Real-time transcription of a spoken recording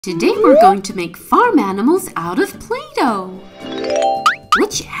Today we're going to make farm animals out of Play-Doh.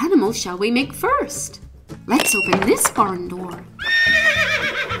 Which animal shall we make first? Let's open this barn door.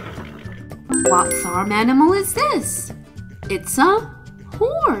 What farm animal is this? It's a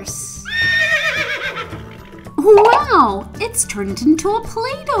horse. Wow, it's turned into a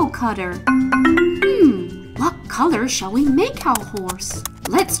Play-Doh cutter. What color shall we make our horse?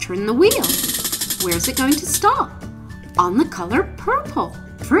 Let's turn the wheel. Where's it going to stop? On the color purple.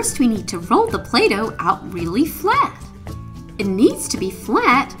 First, we need to roll the Play-Doh out really flat. It needs to be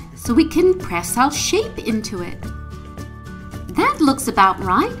flat so we can press our shape into it. That looks about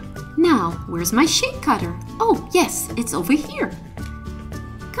right. Now, where's my shape cutter? Oh, yes, it's over here.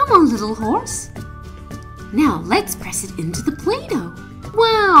 Come on, little horse. Now, let's press it into the Play-Doh.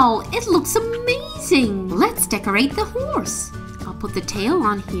 Wow, it looks amazing. Let's decorate the horse. I'll put the tail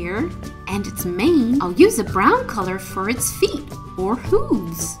on here and its mane. I'll use a brown color for its feet or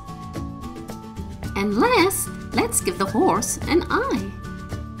hooves. And last, let's give the horse an eye.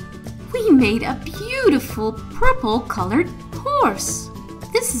 We made a beautiful purple colored horse.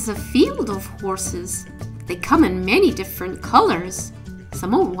 This is a field of horses. They come in many different colors.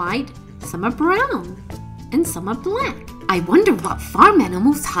 Some are white, some are brown, and some are black. I wonder what farm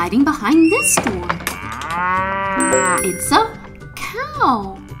animal's hiding behind this door. It's a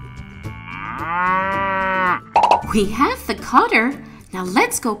cow. We have the cutter. Now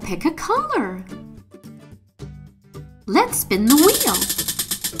let's go pick a color. Let's spin the wheel.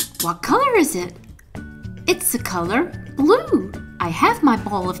 What color is it? It's the color blue. I have my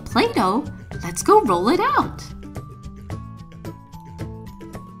ball of Play-Doh. Let's go roll it out.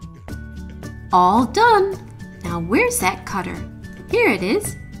 All done. Now where's that cutter? Here it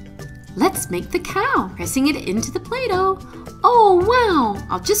is. Let's make the cow, pressing it into the Play-Doh. Oh, wow!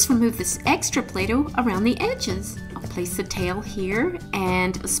 I'll just remove this extra Play-Doh around the edges. I'll place the tail here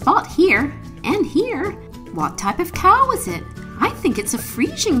and a spot here and here. What type of cow is it? I think it's a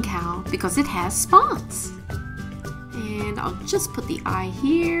Friesian cow because it has spots. And I'll just put the eye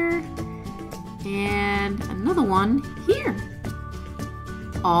here and another one here.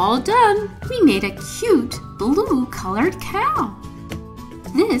 All done! We made a cute blue colored cow.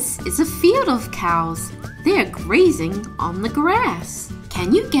 This is a field of cows. They are grazing on the grass.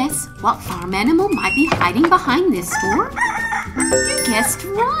 Can you guess what farm animal might be hiding behind this door? You guessed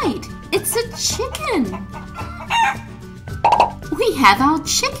right. It's a chicken. We have our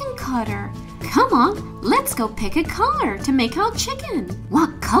chicken cutter. Come on, let's go pick a color to make our chicken.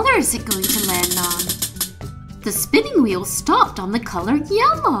 What color is it going to land on? The spinning wheel stopped on the color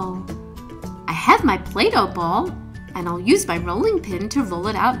yellow. I have my Play-Doh ball, and I'll use my rolling pin to roll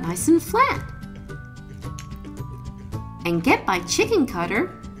it out nice and flat. And get my chicken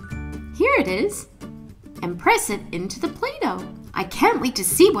cutter, here it is, and press it into the Play-Doh. I can't wait to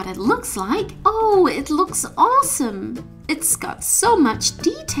see what it looks like. Oh, it looks awesome. It's got so much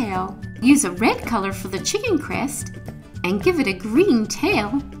detail. Use a red color for the chicken crest and give it a green tail.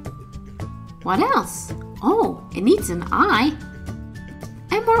 What else? Oh, it needs an eye.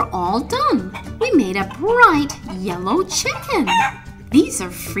 And we're all done. We made a bright yellow chicken. These are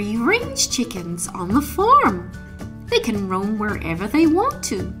free-range chickens on the farm. They can roam wherever they want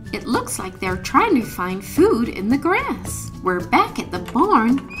to. It looks like they're trying to find food in the grass. We're back at the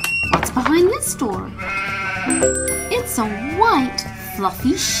barn. What's behind this door? It's a white,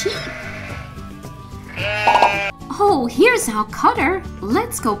 fluffy sheep. Oh, here's our cutter.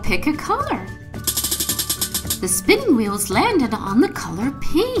 Let's go pick a color. The spinning wheels landed on the color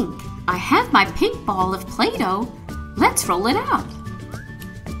pink. I have my pink ball of Play-Doh. Let's roll it out.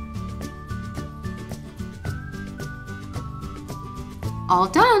 All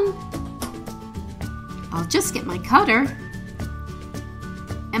done. I'll just get my cutter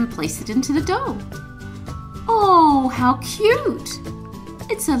and place it into the dough. Oh, how cute!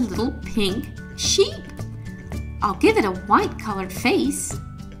 It's a little pink sheep. I'll give it a white colored face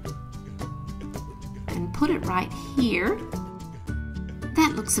and put it right here.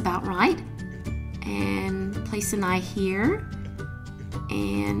 That looks about right. And place an eye here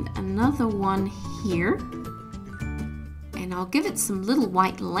and another one here. And I'll give it some little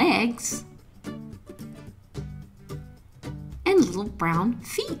white legs and little brown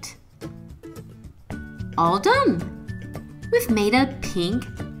feet. All done. We've made a pink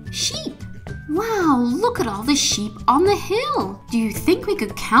sheep. Wow, look at all the sheep on the hill. Do you think we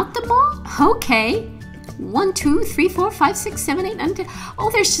could count them all? Okay. 1, 2, 3, 4, 5, 6, 7, 8, 9, 10. Oh,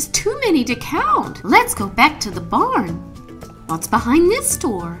 there's just too many to count. Let's go back to the barn. What's behind this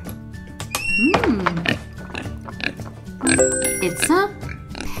door? It's a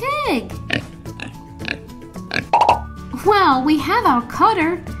pig. Well, we have our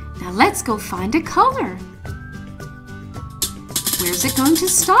cutter. Now let's go find a color. Where's it going to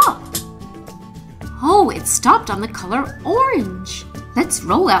stop? Oh, it stopped on the color orange. Let's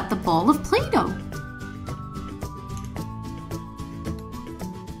roll out the ball of Play-Doh.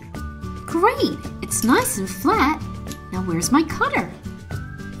 Great, it's nice and flat. Now where's my cutter?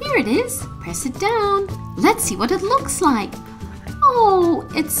 Here it is. Press it down. Let's see what it looks like. Oh,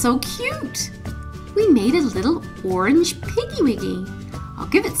 it's so cute. We made a little orange piggy wiggy. I'll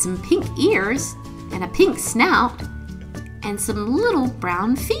give it some pink ears and a pink snout and some little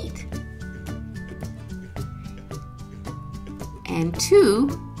brown feet. And 2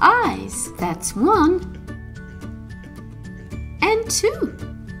 eyes. That's 1 and 2.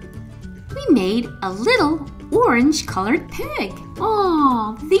 We made a little orange colored pig.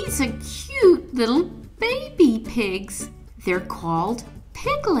 Oh, these are cute little baby pigs. They're called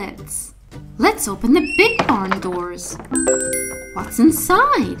piglets. Let's open the big barn doors. What's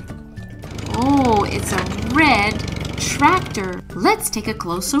inside? Oh, it's a red tractor. Let's take a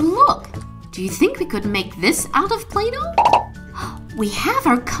closer look. Do you think we could make this out of Play-Doh? We have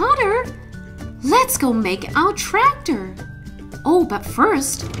our cutter. Let's go make our tractor. Oh, but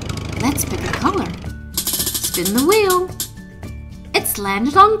first, let's pick a color. Spin the wheel. It's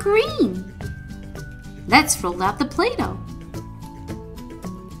landed on green. Let's roll out the Play-Doh.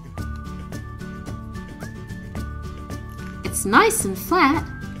 It's nice and flat.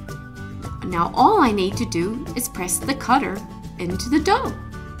 Now all I need to do is press the cutter into the dough.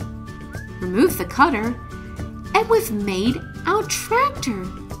 Remove the cutter, and we've made our tractor.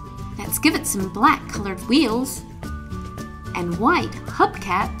 Let's give it some black colored wheels and white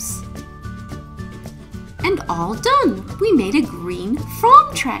hubcaps. And all done! We made a green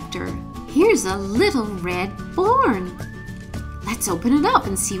farm tractor. Here's a little red barn. Let's open it up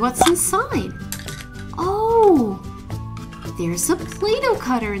and see what's inside. Oh, there's a Play-Doh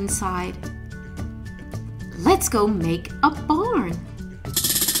cutter inside. Let's go make a barn.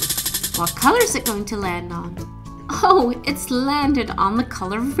 What color is it going to land on? Oh, it's landed on the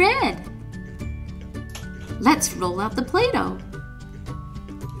color red. Let's roll out the Play-Doh.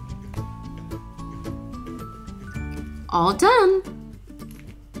 All done.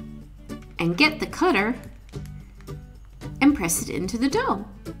 And get the cutter and press it into the dough.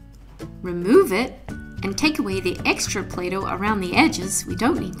 Remove it and take away the extra Play-Doh around the edges. We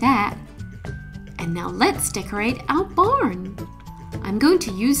don't need that. And now let's decorate our barn. I'm going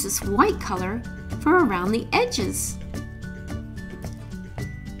to use this white color for around the edges.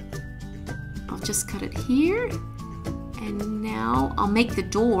 I'll just cut it here. And now I'll make the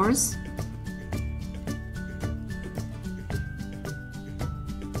doors.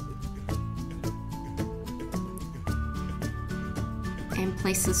 And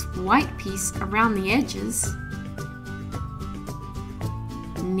place this white piece around the edges.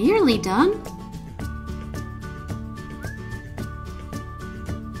 Nearly done.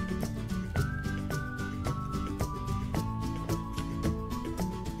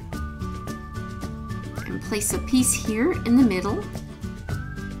 And place a piece here in the middle.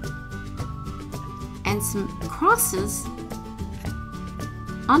 And some crosses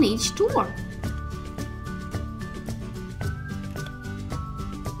on each door.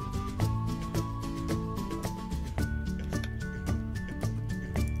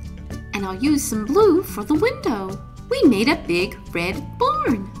 And I'll use some blue for the window. We made a big red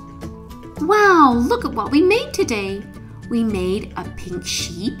barn. Wow, look at what we made today. We made a pink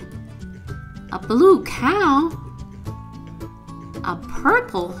sheep, a blue cow, a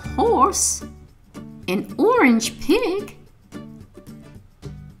purple horse, an orange pig,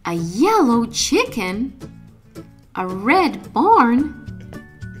 a yellow chicken, a red barn,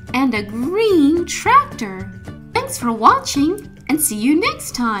 and a green tractor. Thanks for watching, and see you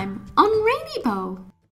next time on Rainy Bow.